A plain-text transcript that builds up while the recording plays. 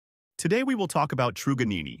Today we will talk about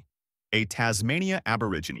Truganini, a Tasmania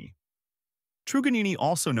aborigine. Truganini,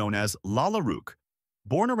 also known as Lalarook,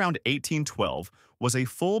 born around 1812, was a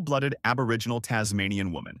full-blooded Aboriginal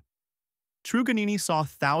Tasmanian woman. Truganini saw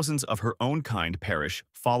thousands of her own kind perish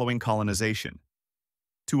following colonization.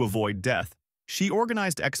 To avoid death, she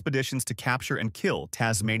organized expeditions to capture and kill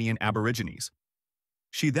Tasmanian Aborigines.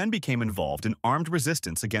 She then became involved in armed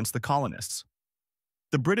resistance against the colonists.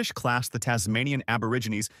 The British classed the Tasmanian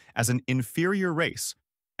Aborigines as an inferior race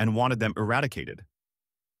and wanted them eradicated.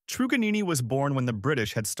 Truganini was born when the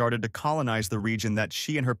British had started to colonize the region that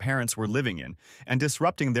she and her parents were living in and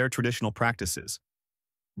disrupting their traditional practices.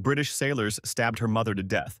 British sailors stabbed her mother to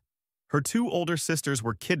death. Her two older sisters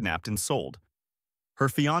were kidnapped and sold. Her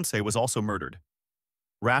fiancé was also murdered.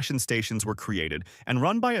 Ration stations were created and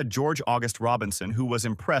run by a George August Robinson who was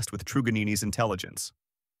impressed with Truganini's intelligence.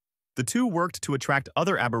 The two worked to attract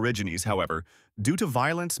other Aborigines, however. Due to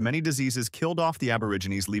violence, many diseases killed off the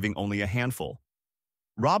Aborigines, leaving only a handful.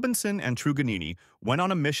 Robinson and Truganini went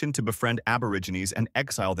on a mission to befriend Aborigines and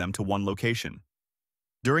exile them to one location.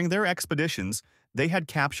 During their expeditions, they had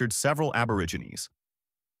captured several Aborigines.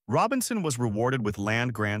 Robinson was rewarded with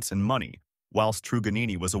land grants and money, whilst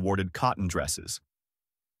Truganini was awarded cotton dresses.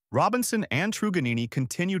 Robinson and Truganini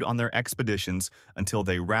continued on their expeditions until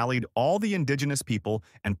they rallied all the indigenous people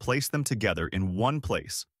and placed them together in one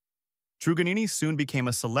place. Truganini soon became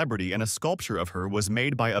a celebrity, and a sculpture of her was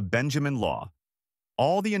made by a Benjamin Law.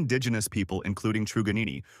 All the indigenous people, including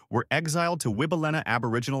Truganini, were exiled to Wibalena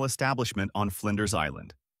Aboriginal Establishment on Flinders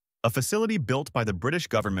Island, a facility built by the British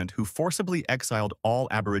government who forcibly exiled all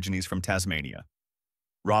Aborigines from Tasmania.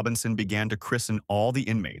 Robinson began to christen all the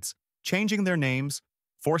inmates, changing their names,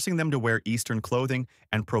 forcing them to wear Eastern clothing,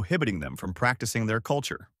 and prohibiting them from practicing their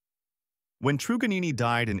culture. When Truganini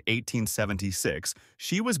died in 1876,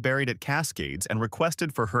 she was buried at Cascades and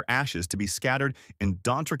requested for her ashes to be scattered in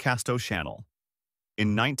D'Entrecasteaux Channel.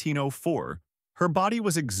 In 1904, her body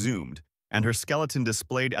was exhumed and her skeleton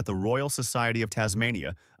displayed at the Royal Society of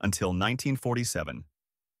Tasmania until 1947.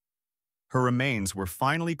 Her remains were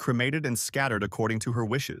finally cremated and scattered according to her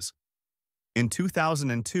wishes. In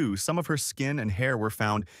 2002, some of her skin and hair were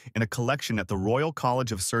found in a collection at the Royal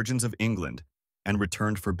College of Surgeons of England and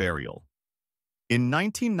returned for burial. In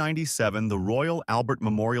 1997, the Royal Albert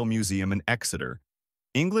Memorial Museum in Exeter,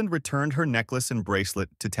 England, returned her necklace and bracelet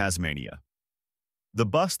to Tasmania. The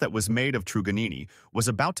bust that was made of Truganini was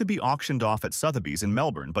about to be auctioned off at Sotheby's in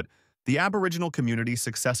Melbourne, but the Aboriginal community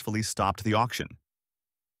successfully stopped the auction.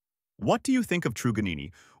 What do you think of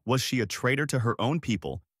Truganini? Was she a traitor to her own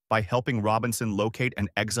people by helping Robinson locate and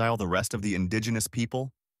exile the rest of the indigenous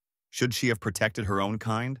people? Should she have protected her own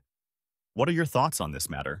kind? What are your thoughts on this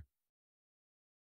matter?